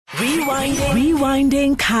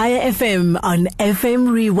Rewinding Kaya FM on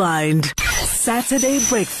FM Rewind. Saturday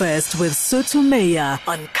breakfast with Sotho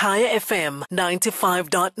on Kaya FM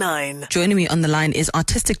 95.9. Joining me on the line is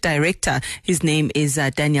artistic director. His name is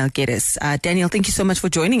Daniel Geddes. Daniel, thank you so much for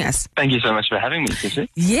joining us. Thank you so much for having me, Susie.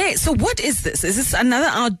 Yeah, so what is this? Is this another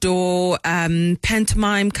outdoor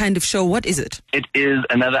pantomime kind of show? What is it? It is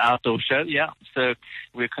another outdoor show, yeah. So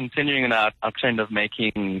we're continuing in our trend of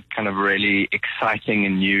making kind of really exciting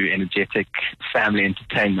and new, energetic family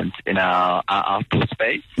entertainment in our outdoor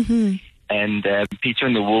space. Mm-hmm. And Peter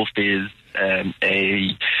and the Wolf is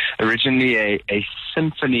originally a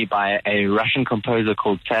symphony by a Russian composer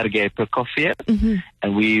called Sergei Prokofiev, mm-hmm.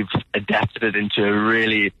 and we've adapted it into a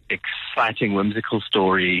really exciting, whimsical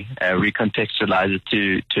story, recontextualized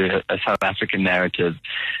it to a South African narrative,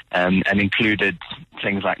 and included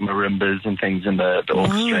things like marimbas and things in the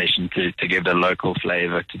orchestration to give the local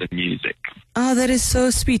flavor to the music. Oh, that is so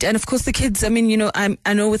sweet. And of course the kids, I mean, you know,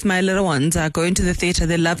 I know with my little ones, going to the theater,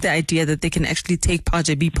 they love the idea that they can actually take part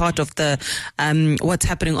and be part of the what's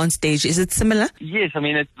happening on stage. Is it similar? Yes, I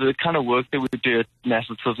mean, the kind of work that we do at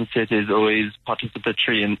National Children's Theatre is always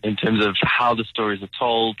participatory in terms of how the stories are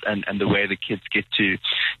told and the way the kids get to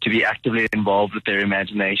be actively involved with their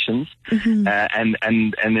imaginations. Mm-hmm.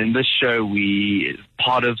 And in this show,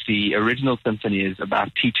 part of the original symphony is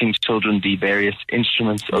about teaching children the various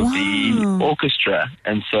instruments of the orchestra,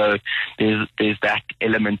 and so there's that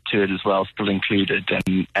element to it as well, still included,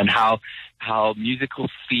 and how musical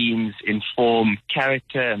themes inform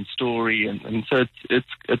character and story, and so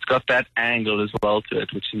it's got that angle as well to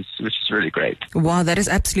it, which is really great. Wow, that is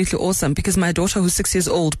absolutely awesome, because my daughter, who's 6 years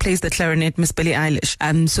old, plays the clarinet, Miss Billie Eilish.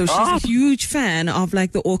 So she's a huge fan of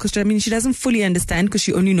like the orchestra. I mean, she doesn't fully understand because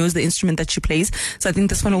she only knows the instrument that she plays. So I think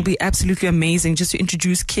this one will be absolutely amazing, just to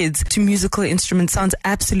introduce kids to musical instruments. Sounds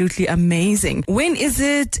absolutely amazing. When is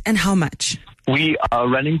it and how much? We are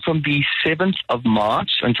running from the 7th of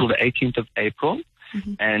March until the 18th of April,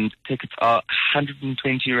 mm-hmm. and tickets are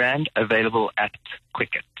 120 Rand, available at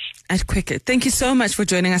Quicket. At Quicket. Thank you so much for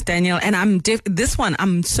joining us, Daniel. And this one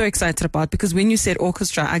I'm so excited about, because when you said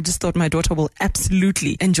orchestra, I just thought my daughter will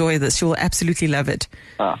absolutely enjoy this. She will absolutely love it.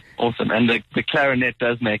 Awesome. And the clarinet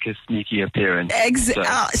does make a sneaky appearance.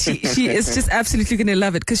 She is just absolutely going to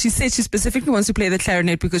love it, because she said she specifically wants to play the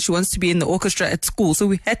clarinet because she wants to be in the orchestra at school. So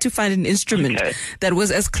we had to find an instrument that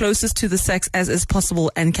was as closest to the sax as possible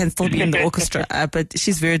and can still be in the orchestra. But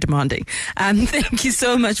she's very demanding. Thank you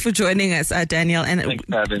so much for joining us, Daniel. And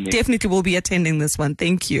definitely will be attending this one.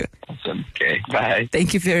 Thank you. Awesome. Okay. Bye.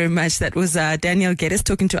 Thank you very much. That was Daniel Geddes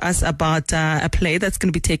talking to us about a play that's going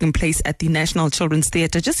to be taking place at the National Children's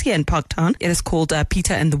Theatre just here in Parktown. It is called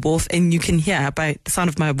Peter and the Wolf, and you can hear by the sound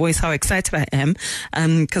of my voice how excited I am,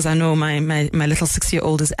 because I know my little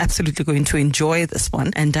 6-year-old is absolutely going to enjoy this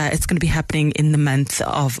one, and it's going to be happening in the month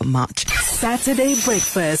of March. Saturday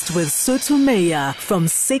breakfast with Sotho from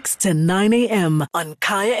 6 to 9 a.m. on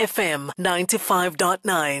Kaya FM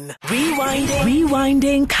 95.9.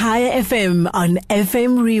 Rewinding Kaya FM on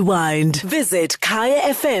FM Rewind. Visit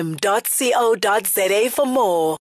kayafm.co.za for more.